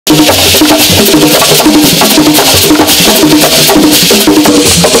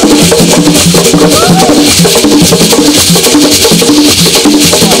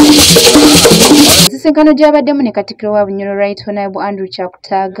nsisinkano gy'abaddemu ne Katikkiro wa Bunyoro Right Honorable Andrew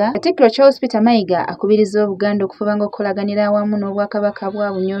Kyakutaaga, Katikkiro Charles Peter Mayiga akubiriza Obuganda okufubanga okukolaganira awamu n'Obwakabaka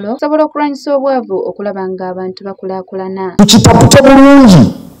bwa Bunyoro okusobola okulwanyisa obwavu okulaba ng'abantu bakulaakulana. Tukipapute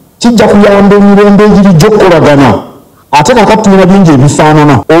bulungi kijja kuyamba emirembe egiri gy'okukolagana ate kakati tulina bingi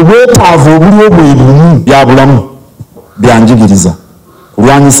ebifaanana obwetaavu obuli obwebimu bya bulamu byanjigiriza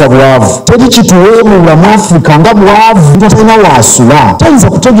kulwanyisa bwavu. Teri kituweebuula mu Afrika nga bwavu nga talina waasula tayinza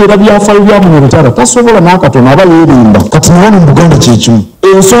kutegeera byafaayo bya Bunyoro taata tasobola n'akatono aba yeerimba. Kati naye mu Buganda kye kimu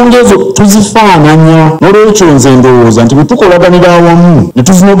ensonga ezo tuzifaananya n'olwekyo nze ndowooza nti bwe tukolaganira awamu ne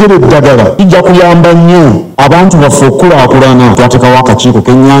tuzinogera eddagala kijja kuyamba nnyo abantu baffe okukulaakulana. Twateekawo akakiiko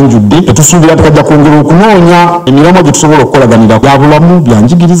kennyanjudde tetusuubira tukajja kwongera okunoonya emiramwa gye tusobola okukolaganira bya bulamu bya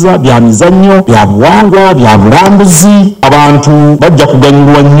njigiriza bya mizannyo bya buwangwa bya bulambuzi abantu bajja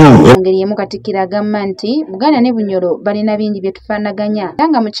kuganyulwa nnyo. Engeri yemu Katikkiro agamba nti Buganda ne Bunyoro balina bingi bye tufaanaganya era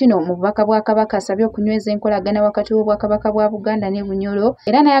nga mu kino mu bubaka bwa Kabaka asabye okunyweza enkolagana wakati w'Obwakabaka bwa Buganda ne Bunyoro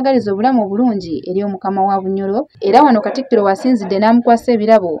era n'ayagaliza obulamu obulungi eri omukama wa Bunyoro. Era wano Katikkiro wasinzidde n'amukwasa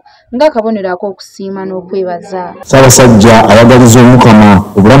ebirabo ng'akabonero ak'okusiima n'okwebaza. Ssaabasajja ayagaliza omukama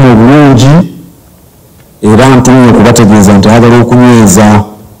obulamu obulungi era ntumye okubategeeza nti ayagala okunyweza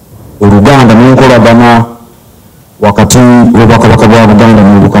Oluganda n'enkolagana wakati w'Obwakabaka bwa Buganda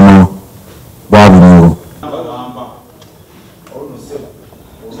n'Obukama bwa Bunyoro.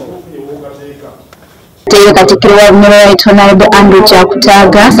 Katikkiro wa Bunyoro Right Honorable Andrew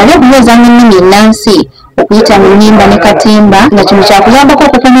Kyakutaaga asabye okubuuza ennimi ennansi okuyita mu Lunyimba ne Katemba nga kino kyakuyambako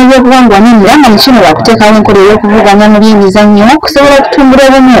okukuuma ebyobuwangwa n'emmera nga mu kino waakuteekawo enkola ey'okuvuganya mu by'emizannyo okusobola okutumbula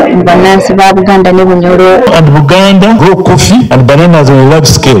obumu mu bannansi ba Buganda ne Bunyoro. And Buganda grow coffee and bananas on a large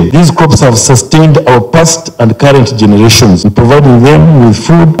scale. These crops have sustained our past and current generations in providing them with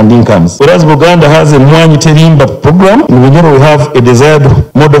food and incomes. Whereas Buganda has a Mwanyi Terimba program, in Bunyoro we have a desired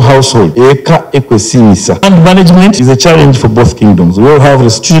model household, Eka Ekwesimisa. Land management is a challenge for both kingdoms. We all have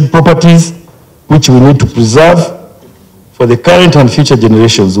restricted properties which we need to preserve for the current and future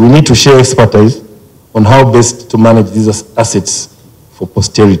generations. We need to share expertise on how best to manage these assets for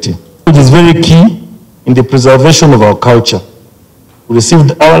posterity. It is very key in the preservation of our culture. We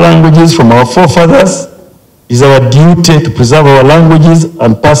received our languages from our forefathers. It is our duty to preserve our languages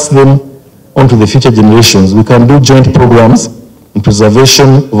and pass them on to the future generations. We can do joint programs in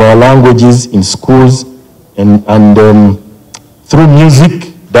preservation of our languages in schools and through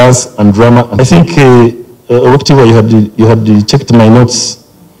music, dance and drama. I think October you had checked my notes.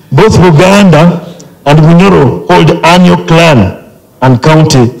 Both Buganda and Bunyoro hold annual clan and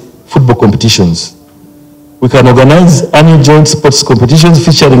county football competitions. We can organize annual joint sports competitions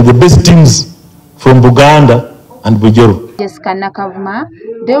featuring the best teams from Buganda and Bunyoro. Jessica Nakavuma,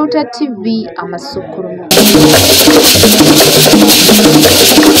 Delta TV, Amasukuru.